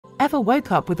Ever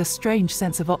woke up with a strange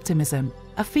sense of optimism,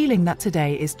 a feeling that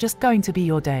today is just going to be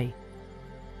your day?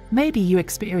 Maybe you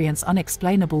experience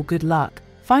unexplainable good luck,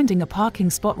 finding a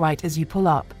parking spot right as you pull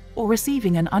up, or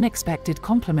receiving an unexpected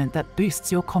compliment that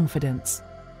boosts your confidence.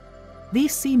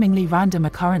 These seemingly random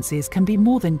occurrences can be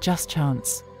more than just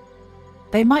chance.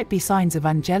 They might be signs of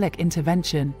angelic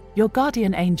intervention, your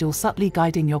guardian angel subtly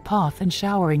guiding your path and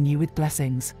showering you with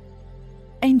blessings.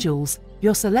 Angels,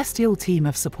 your celestial team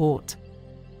of support.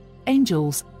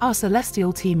 Angels, our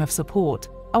celestial team of support,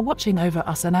 are watching over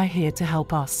us and are here to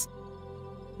help us.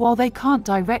 While they can't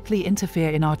directly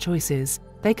interfere in our choices,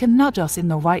 they can nudge us in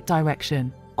the right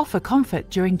direction, offer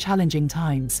comfort during challenging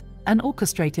times, and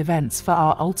orchestrate events for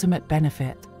our ultimate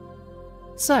benefit.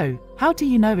 So, how do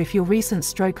you know if your recent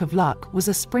stroke of luck was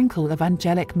a sprinkle of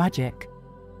angelic magic?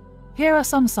 Here are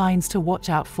some signs to watch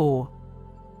out for.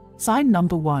 Sign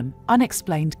number 1,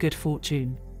 unexplained good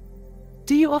fortune.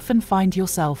 Do you often find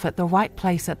yourself at the right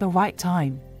place at the right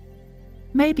time?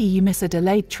 Maybe you miss a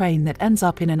delayed train that ends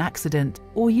up in an accident,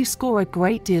 or you score a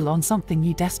great deal on something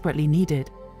you desperately needed.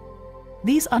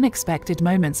 These unexpected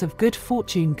moments of good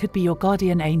fortune could be your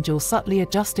guardian angel subtly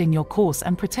adjusting your course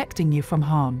and protecting you from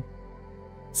harm.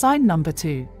 Sign number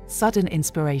 2, sudden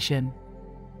inspiration.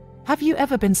 Have you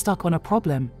ever been stuck on a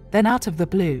problem, then out of the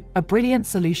blue, a brilliant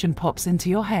solution pops into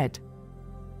your head?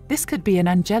 This could be an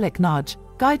angelic nudge,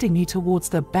 guiding you towards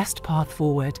the best path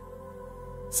forward.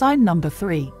 Sign number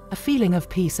 3, a feeling of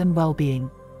peace and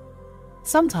well-being.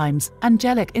 Sometimes,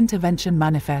 angelic intervention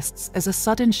manifests as a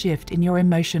sudden shift in your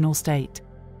emotional state.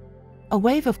 A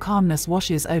wave of calmness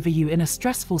washes over you in a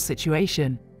stressful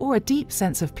situation, or a deep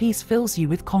sense of peace fills you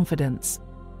with confidence.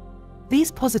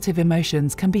 These positive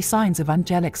emotions can be signs of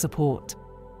angelic support.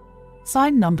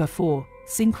 Sign number 4,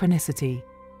 synchronicity.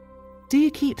 Do you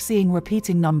keep seeing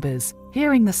repeating numbers,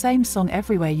 hearing the same song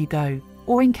everywhere you go,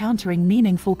 or encountering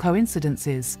meaningful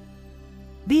coincidences?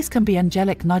 These can be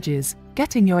angelic nudges,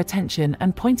 getting your attention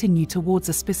and pointing you towards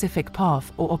a specific path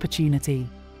or opportunity.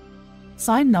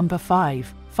 Sign number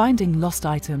 5, finding lost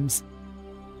items.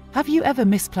 Have you ever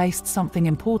misplaced something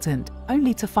important,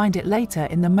 only to find it later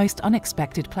in the most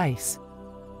unexpected place?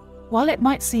 While it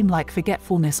might seem like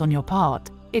forgetfulness on your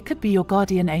part, it could be your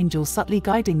guardian angel subtly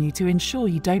guiding you to ensure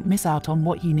you don't miss out on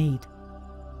what you need.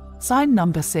 Sign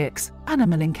number 6,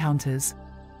 animal encounters.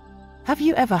 Have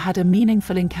you ever had a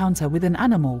meaningful encounter with an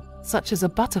animal, such as a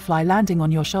butterfly landing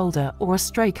on your shoulder or a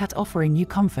stray cat offering you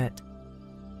comfort?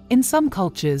 In some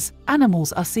cultures,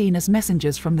 animals are seen as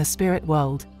messengers from the spirit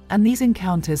world, and these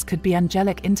encounters could be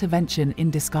angelic intervention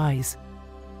in disguise.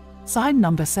 Sign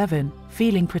number 7,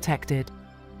 feeling protected.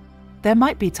 There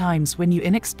might be times when you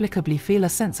inexplicably feel a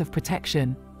sense of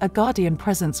protection, a guardian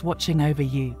presence watching over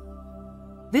you.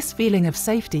 This feeling of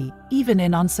safety, even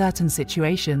in uncertain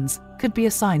situations, could be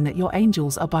a sign that your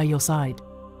angels are by your side.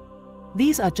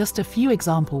 These are just a few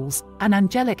examples, and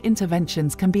angelic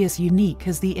interventions can be as unique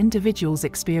as the individuals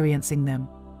experiencing them.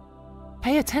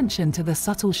 Pay attention to the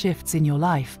subtle shifts in your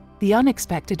life, the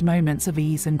unexpected moments of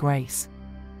ease and grace.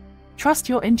 Trust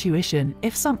your intuition.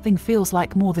 If something feels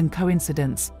like more than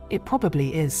coincidence, it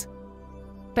probably is.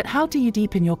 But how do you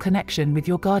deepen your connection with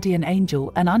your guardian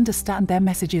angel and understand their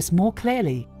messages more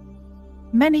clearly?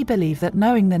 Many believe that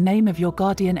knowing the name of your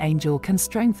guardian angel can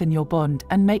strengthen your bond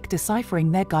and make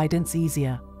deciphering their guidance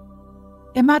easier.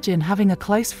 Imagine having a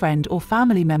close friend or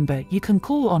family member you can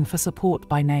call on for support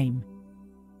by name.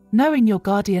 Knowing your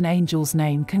guardian angel's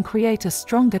name can create a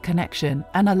stronger connection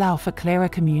and allow for clearer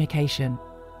communication.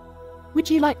 Would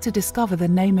you like to discover the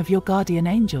name of your guardian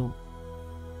angel?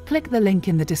 Click the link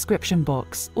in the description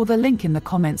box or the link in the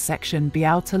comments section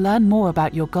below to learn more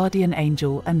about your guardian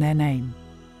angel and their name.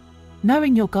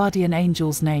 Knowing your guardian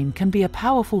angel's name can be a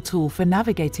powerful tool for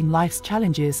navigating life's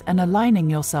challenges and aligning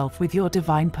yourself with your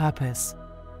divine purpose.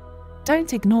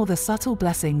 Don't ignore the subtle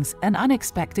blessings and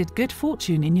unexpected good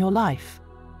fortune in your life.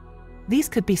 These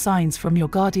could be signs from your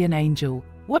guardian angel,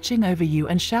 watching over you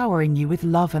and showering you with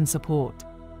love and support.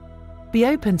 Be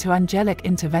open to angelic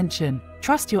intervention,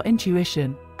 trust your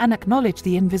intuition, and acknowledge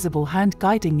the invisible hand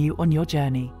guiding you on your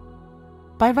journey.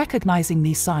 By recognizing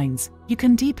these signs, you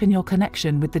can deepen your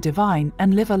connection with the divine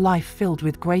and live a life filled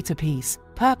with greater peace,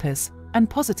 purpose, and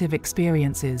positive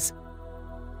experiences.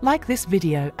 Like this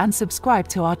video and subscribe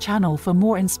to our channel for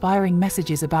more inspiring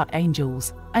messages about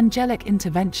angels, angelic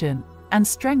intervention, and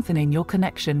strengthening your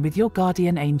connection with your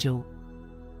guardian angel.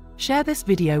 Share this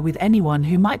video with anyone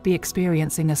who might be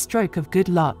experiencing a stroke of good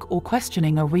luck or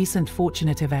questioning a recent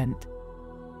fortunate event.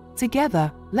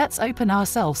 Together, let's open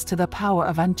ourselves to the power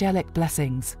of angelic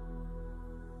blessings.